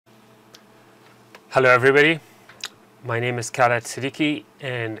Hello everybody, my name is Khaled Siddiqui,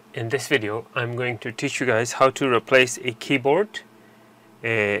 and in this video I'm going to teach you guys how to replace a keyboard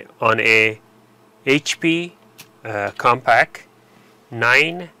on a HP compact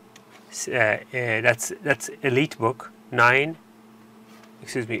 9 that's EliteBook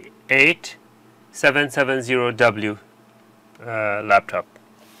 8770W laptop.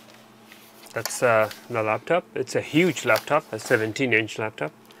 That's the laptop. It's a huge laptop, a 17-inch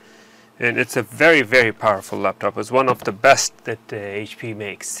laptop. And it's a very powerful laptop. It's one of the best that HP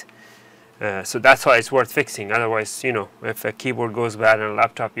makes. So that's why it's worth fixing. Otherwise, you know, if a keyboard goes bad on a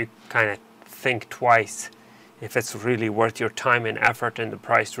laptop, you kind of think twice if it's really worth your time and effort and the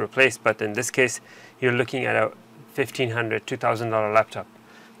price to replace. But in this case, you're looking at a $1,500, $2,000 laptop,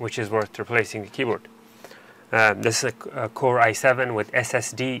 which is worth replacing the keyboard. This is a Core i7 with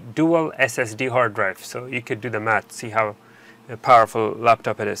SSD, dual SSD hard drive. So you could do the math, see how powerful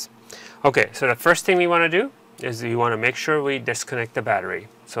laptop it is. Okay, so the first thing we want to do is we want to make sure we disconnect the battery.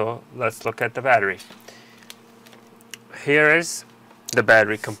 So let's look at the battery. Here is the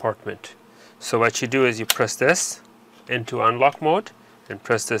battery compartment. So what you do is you press this into unlock mode and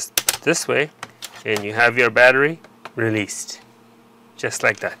press this way, and you have your battery released. Just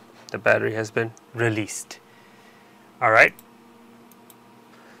like that. The battery has been released. Alright.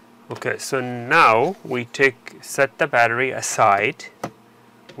 Okay, so now we set the battery aside.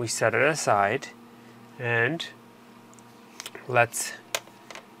 We set it aside, and let's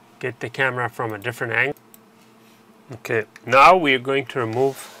get the camera from a different angle. Okay, now we are going to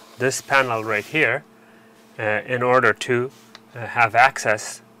remove this panel right here in order to have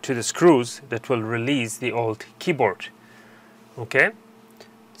access to the screws that will release the old keyboard. Okay,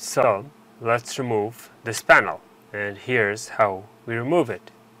 so let's remove this panel, and here's how we remove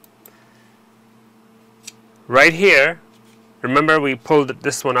it. Right here, remember we pulled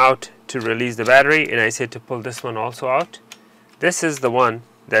this one out to release the battery, and I said to pull this one also out. This is the one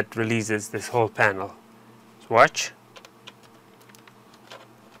that releases this whole panel. So watch.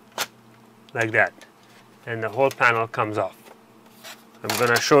 Like that. And the whole panel comes off. I'm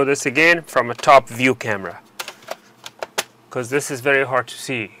going to show this again from a top view camera, because this is very hard to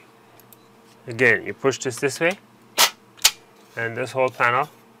see. Again, you push this way, and this whole panel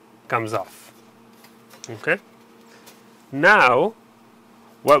comes off. Okay. Now,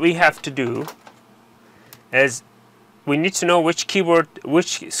 what we have to do is we need to know which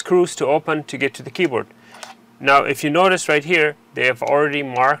screws to open to get to the keyboard. Now, if you notice right here, they have already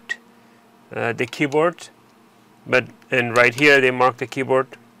marked the keyboard, and right here they marked the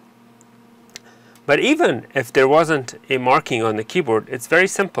keyboard. But even if there wasn't a marking on the keyboard, it's very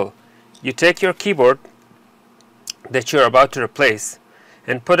simple. You take your keyboard that you're about to replace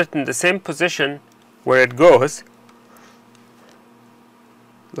and put it in the same position where it goes,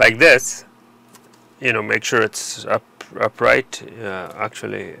 like this. You know, make sure it's upright.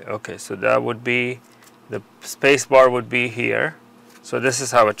 Actually, okay, so that would be, the space bar would be here. So this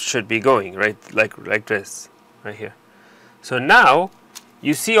is how it should be going, right? Like this, right here. So now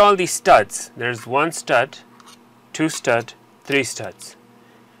you see all these studs. There's one stud, two stud, three studs.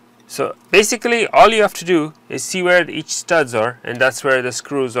 So basically all you have to do is see where each studs are, and that's where the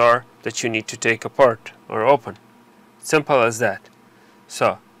screws are that you need to take apart or open. Simple as that.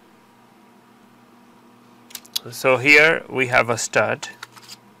 So here we have a stud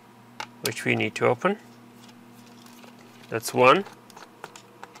which we need to open. That's one.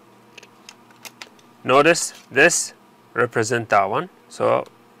 Notice this represents that one. So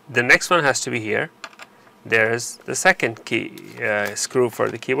the next one has to be here. There's the second key screw for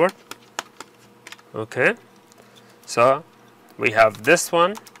the keyboard. Okay. So we have this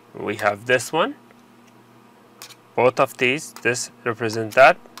one. We have this one. Both of these. This represents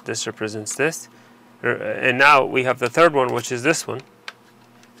that. This represents this. And now we have the third one, which is this one.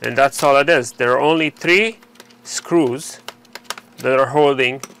 And that's all it is. There are only 3 screws that are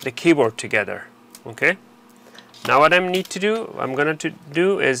holding the keyboard together. Okay. Now what I'm going to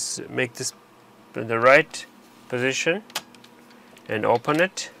do is make this in the right position and open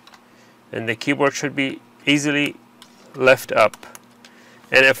it. And the keyboard should be easily lift up.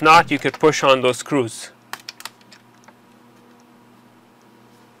 And if not, you could push on those screws.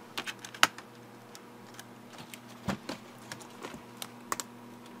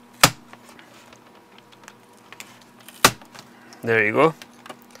 There you go.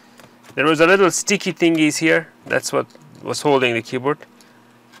 There was a little sticky thingies here. That's what was holding the keyboard.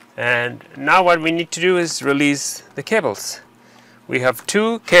 And now what we need to do is release the cables. We have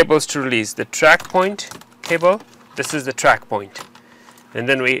 2 cables to release. The track point cable. This is the track point. And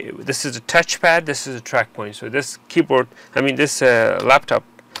then this is a touchpad, this is a track point. So this keyboard, this laptop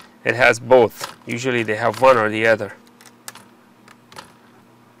it has both. Usually they have one or the other.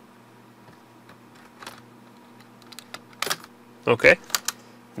 Okay,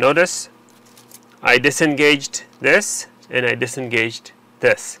 notice I disengaged this and I disengaged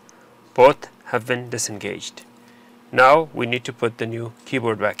this. Both have been disengaged. Now we need to put the new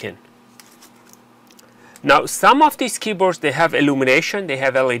keyboard back in. Now some of these keyboards, they have illumination, they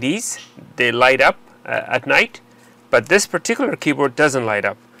have LEDs, they light up at night, but this particular keyboard doesn't light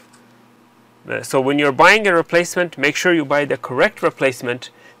up. So when you're buying a replacement, make sure you buy the correct replacement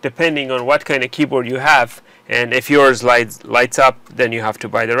depending on what kind of keyboard you have, and if yours lights up, then you have to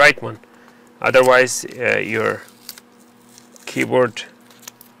buy the right one. Otherwise your keyboard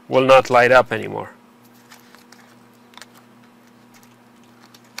will not light up anymore.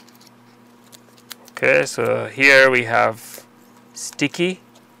 Okay, so here we have sticky,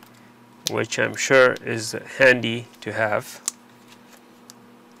 which I'm sure is handy to have.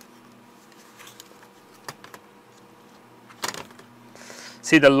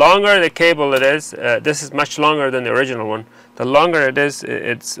 See, the longer the cable it is, this is much longer than the original one. The longer it is,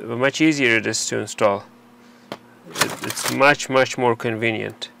 it's much easier it is to install. It's much more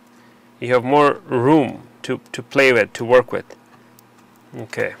convenient. You have more room to play with, to work with.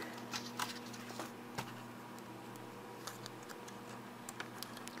 Okay.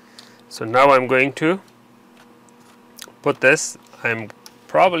 So now I'm going to put this. I'm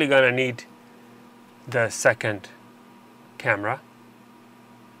probably going to need the second camera.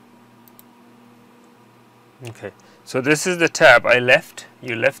 Okay, so this is the tab I left.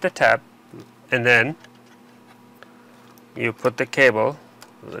 You left the tab and then you put the cable.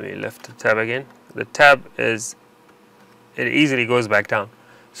 Let me lift the tab again. The tab is, it easily goes back down.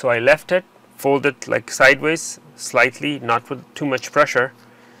 So I left it, fold it like sideways, slightly, not with too much pressure,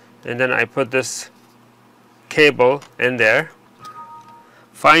 and then I put this cable in there.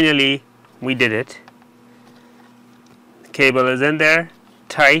 Finally, we did it. The cable is in there,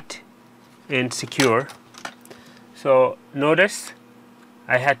 tight and secure. So notice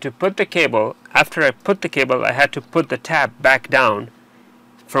I had to put the cable, after I put the cable, I had to put the tab back down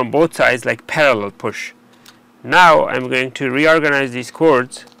from both sides, like parallel push. Now I'm going to reorganize these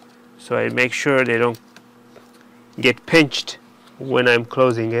cords so I make sure they don't get pinched when I'm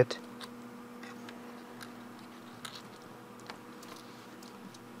closing it.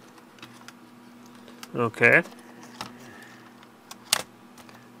 Okay.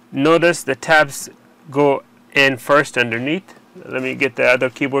 Notice the tabs go in first underneath. Let me get the other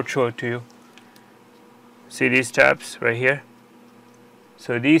keyboard, show it to you. See these tabs right here?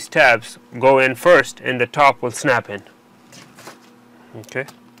 So these tabs go in first and the top will snap in. Okay.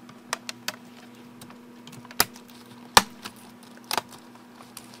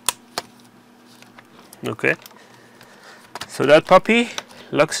 Okay. So that puppy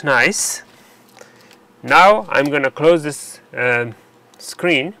looks nice. Now I'm going to close this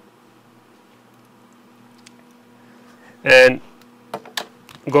screen and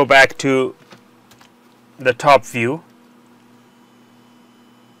go back to the top view.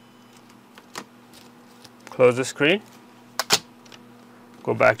 Close the screen,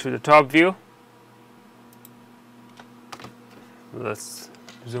 go back to the top view. Let's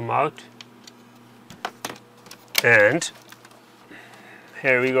zoom out, and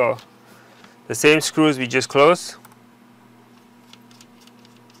here we go. The same screws we just closed.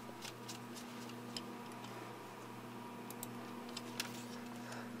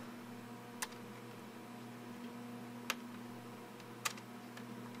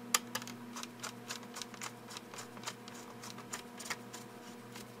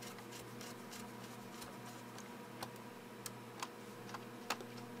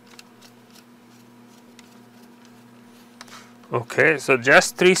 Okay, so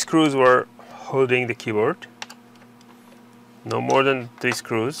just 3 screws were holding the keyboard. No more than 3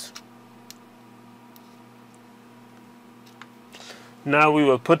 screws. Now we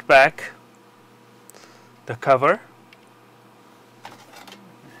will put back the cover.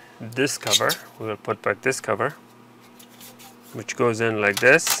 This cover, we will put back this cover, which goes in like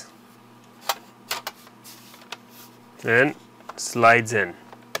this and slides in.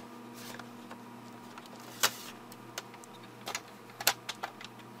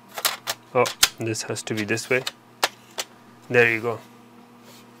 Oh, this has to be this way. There you go.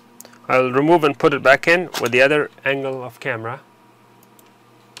 I'll remove and put it back in with the other angle of camera.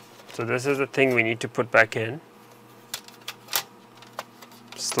 So this is the thing we need to put back in.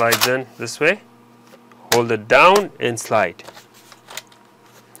 Slides in this way. Hold it down and slide.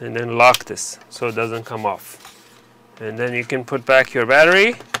 And then lock this so it doesn't come off. And then you can put back your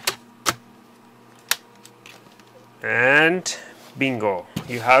battery. And bingo.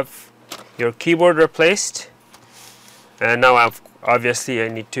 you have your keyboard replaced, and now obviously I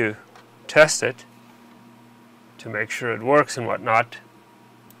need to test it to make sure it works and whatnot.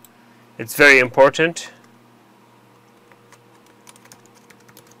 It's very important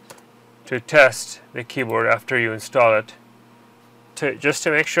to test the keyboard after you install it, just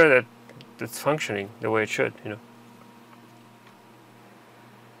to make sure that it's functioning the way it should, you know.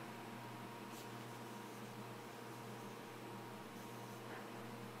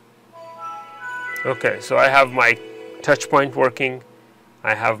 Okay, so I have my touch point working,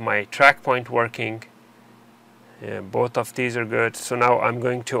 I have my track point working. Yeah, both of these are good. So now I'm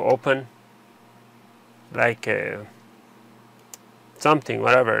going to open like something,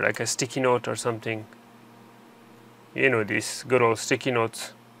 whatever, like a sticky note or something. You know, these good old sticky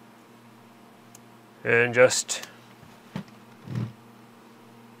notes. And just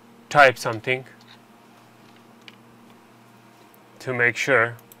type something to make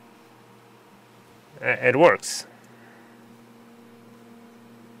sure it works.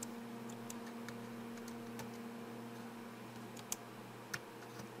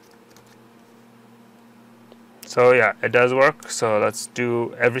 So yeah, it does work. So let's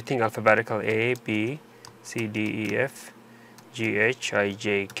do everything alphabetical: A, B, C, D, E, F, G, H, I,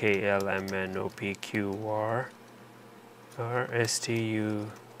 J, K, L, M, N, O, P, Q, R, S, T, U,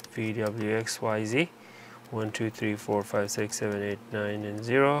 V, W, X, Y, Z. 1, 2, 3, 4, 5, 6, 7, 8, 9, and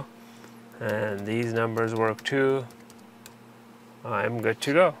 0. And these numbers work too. I'm good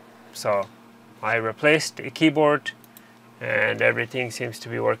to go. So I replaced a keyboard and everything seems to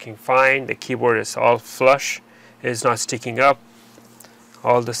be working fine. The keyboard is all flush. It's not sticking up.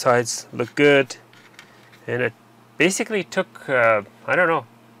 All the sides look good. And it basically took, I don't know,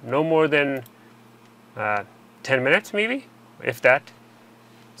 no more than 10 minutes maybe, if that.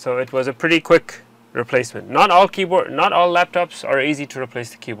 So it was a pretty quick replacement. Not all laptops are easy to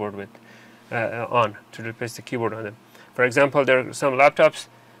replace the keyboard with, replace the keyboard on them. For example, there are some laptops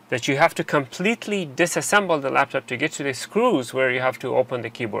that you have to completely disassemble the laptop to get to the screws where you have to open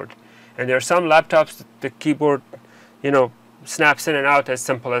the keyboard. And there are some laptops that the keyboard, you know, snaps in and out as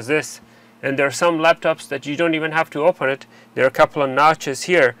simple as this. And there are some laptops that you don't even have to open it. There are a couple of notches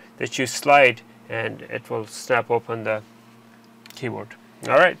here that you slide and it will snap open the keyboard.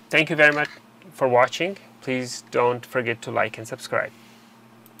 Alright, thank you very much for watching. Please don't forget to like and subscribe.